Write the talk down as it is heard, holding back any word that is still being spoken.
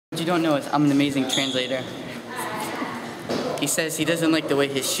you don't know is I'm an amazing translator. He says he doesn't like the way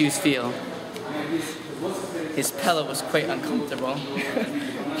his shoes feel. His pillow was quite uncomfortable.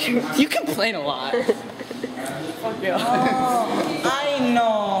 You complain a lot. Fuck you. Oh, I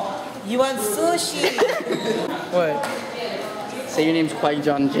know. You want sushi? What? Say your name's Kwai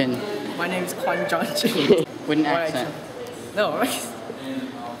John Jin. My name's Kwai John Jin. With an accent. No, right?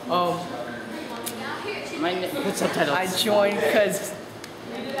 Put subtitles. I joined because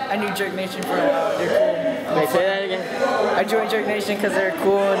I knew Jerk Nation for a while. They're cool. Wait, say that again. I joined Jerk Nation because they're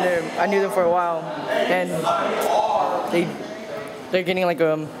cool and I knew them for a while. And they're getting like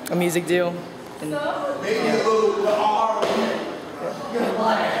a music deal. And,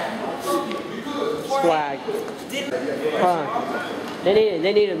 Swag. They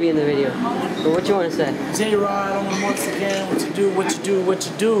need to be in the video. But what you want to say? J-Rod on once again. What you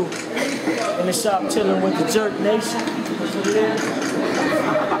do. In the shop chilling with the Jerk Nation.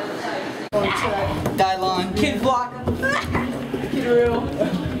 Dylon. Kid Block. Kid Real.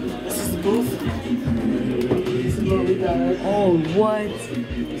 This is the booth. This is what we got, right? Oh, what?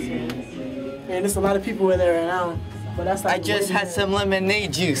 Man, there's a lot of people in there right now. But that's like I just had some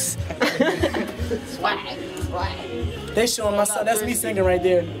lemonade juice. Swag. They showing my son. That's me singing right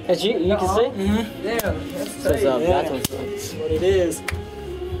there. That's you? You can sing? Mm-hmm. yeah, That's what's up. Yeah. That's what's up. That's what it is.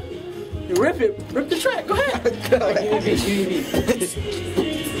 You rip it. Rip the track. Go ahead.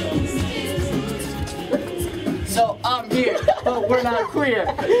 So I'm here, but we're not queer.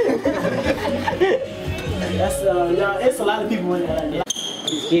 That's yeah, it's a lot of people in there.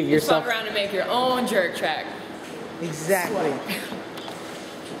 Give yourself. Fuck around and make your own jerk track. exactly.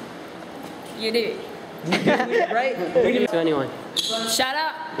 You did. Right? To anyone. Shout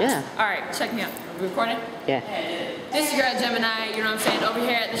out? Yeah. Alright, check me out. Are we recording? Yeah. This is your girl Gemini, you know what I'm saying? Over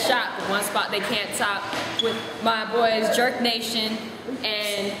here at the shop, the one spot they can't top, with my boys Jerk Nation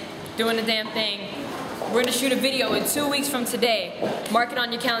and doing the damn thing. We're gonna shoot a video in 2 weeks from today. Mark it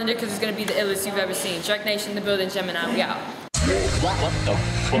on your calendar because it's gonna be the illest you've ever seen. Jerk Nation in the building, Gemini, we out. What the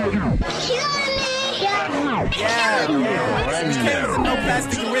fuck? Yeah. No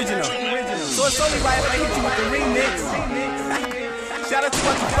plastic original. So it's only right if I hit you with the remix. Shout out to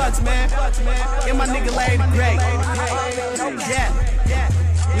What the Fucks, man. And my nigga Larry the Great. Yeah.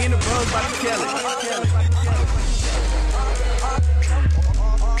 We in the bros about to kill it.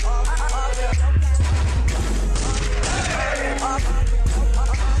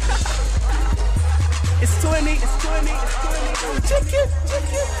 It's 20. Chicken.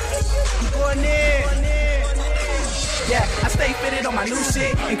 I'm going in. Yeah, I stay fitted on my new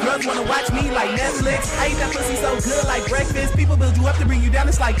shit, and girls wanna watch me like Netflix. I eat that pussy so good like breakfast. People build you up to bring you down,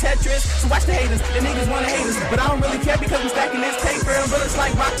 it's like Tetris. So watch the haters, the niggas wanna hate us, but I don't really care because we stacking this paper. And bullets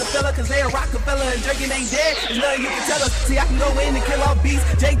like Rockefeller, cause they a Rockefeller, and Jerkin ain't dead. There's nothing you can tell us. See, I can go in and kill all beasts.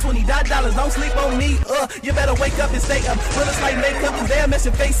 J20 dollars, don't sleep on me. You better wake up and stay up. Bullets like makeup, cause they'll mess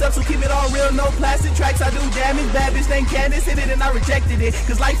your face up. So keep it all real, no plastic tracks. I do damage, bad bitch named Candace hit it and I rejected it.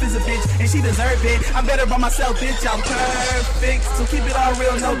 Cause life is a bitch, and she deserved it. I'm better by myself, bitch. I'm perfect, so keep it all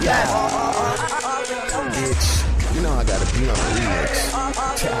real, no gas. Bitch, you know I gotta be on the remix.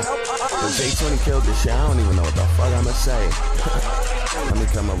 When J20 killed this shit, I don't even know what the fuck I'ma say. Let me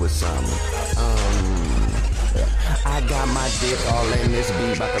come up with something. I got my dick all in this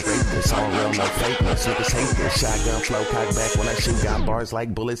beat, about to rape this. All real, no fakeness. Niggas hate this. Shotgun flow, cock back when I shoot. Got bars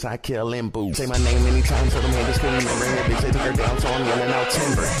like bullets, I kill in boots. Say my name many times, so them haters scream and ring it. Bitch, they took her down, so I'm yelling out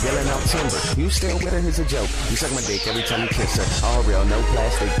timber. You still with her, here's a joke. You suck my dick every time you kiss her. All real, no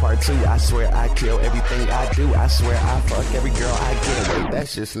plastic. Part 2, I swear I kill everything I do. I swear I fuck every girl I get away.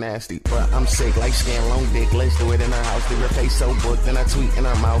 That's just nasty. But I'm sick, like scan long dick. Let's do it in her house. Leave her face so booked, then I tweet in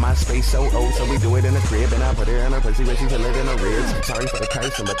her mouth. My space so old, so we do it in the crib, and I put her in her pussy where she can live in her ribs. Sorry for the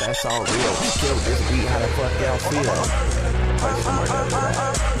cursing, but that's all real. Kill this beat, how the fuck y'all feel?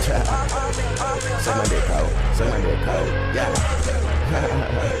 Suck my dick out. Yeah.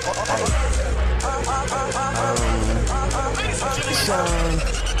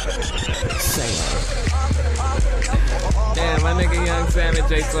 Damn, my nigga Young Sam and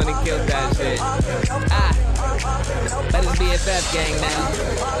J20 killed that shit. Let us BFF gang now.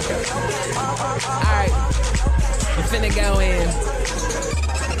 Alright, we finna go in.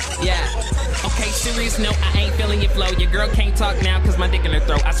 Yeah. Okay, serious note, I ain't feeling your flow. Your girl can't talk now cause my dick in her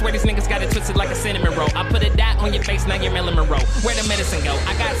throat. I swear these niggas got it twisted like a cinnamon roll. I put a dot on your face, now you're Marilyn Monroe. Where the medicine go?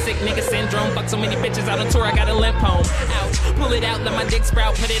 I got sick nigga syndrome. Fuck so many bitches out on tour, I got a limp home. Ouch, pull it out, let my dick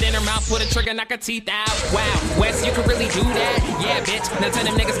sprout. Put it in her mouth, put a trigger, knock her teeth out. Wow, Wes, you can really do that? Yeah, bitch, now tell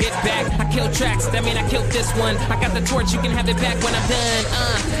them niggas get back. I killed tracks, that mean I killed this one. I got the torch, you can have it back when I'm done.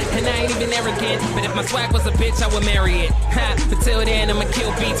 And I ain't even arrogant, but if my swag was a bitch, I would marry it. Ha, but till then, I'ma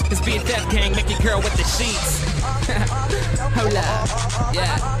kill beats. This BFF gang, make your girl with the sheets. Hold up,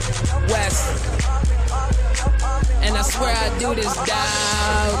 yeah, West. And I swear I do this, dog.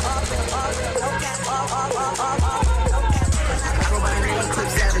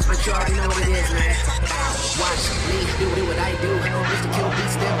 Savage, but you already know what it is, man. Watch me do what I do. Just to kill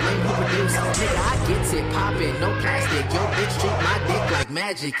beats, then blame who produce. Nigga, I get it poppin', no plastic. Yo, bitch treat my dick like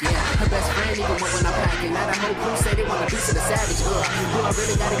magic, yeah. Her best friend even went when I'm packing. Now the whole crew say they want a piece of the savage. Do I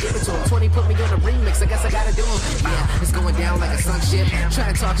really gotta give it to him? 20 put me on a remix, I guess I gotta do him. Yeah, it's going down like a sun ship.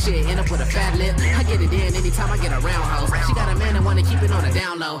 Try to talk shit, end up with a fat lip. I get it in anytime I get around hoes. She got a man that wanna keep it on the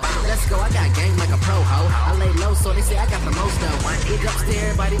down low. Let's go, I got game like a pro ho. I lay low, so they say I got the most though. Big ups to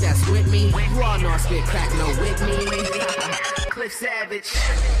everybody that's with me. You all know I spit crack, no with me. Cliff Savage.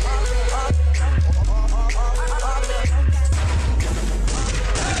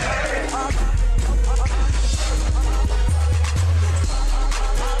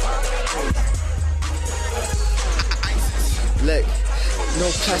 Look, no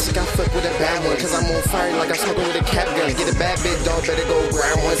plastic, I fuck with a bad one. Cause I'm on fire like I'm smoking with a cap gun. Get a bad bitch, dog, better go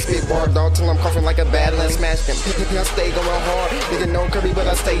grind one. Spit bar, dog, till I'm coughing like a bad one. Smash them, I stay going hard. Nigga, no Kirby, but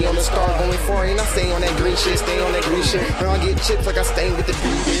I stay on the star. Going far, and I stay on that green shit. Stay on that green shit. When I get chips like I stay with the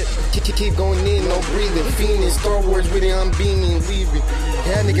beat. Keep going in, no breathing. Fiending, Star Wars with it, I'm beaming, leaving.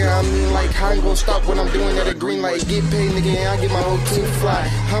 Yeah, nigga, I mean, like, how you gon' stop when I'm doing at a green light? Get paid, nigga, and I get my whole team fly.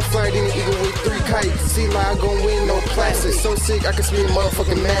 I'm flying in the eagle with 3 kites. See, like, I gon' win, no plastic. So sick, I can spit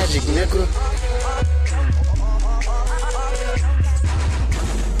motherfucking magic, nigga.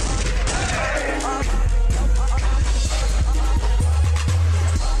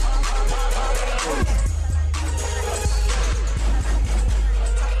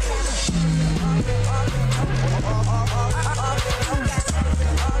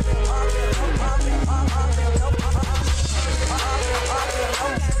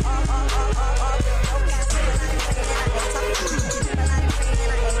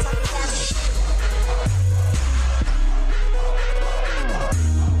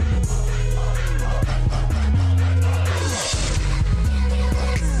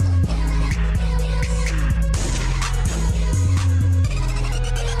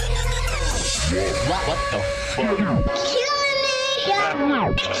 What the fuck? Killing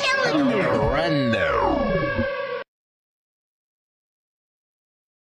me! Killing me! Run now.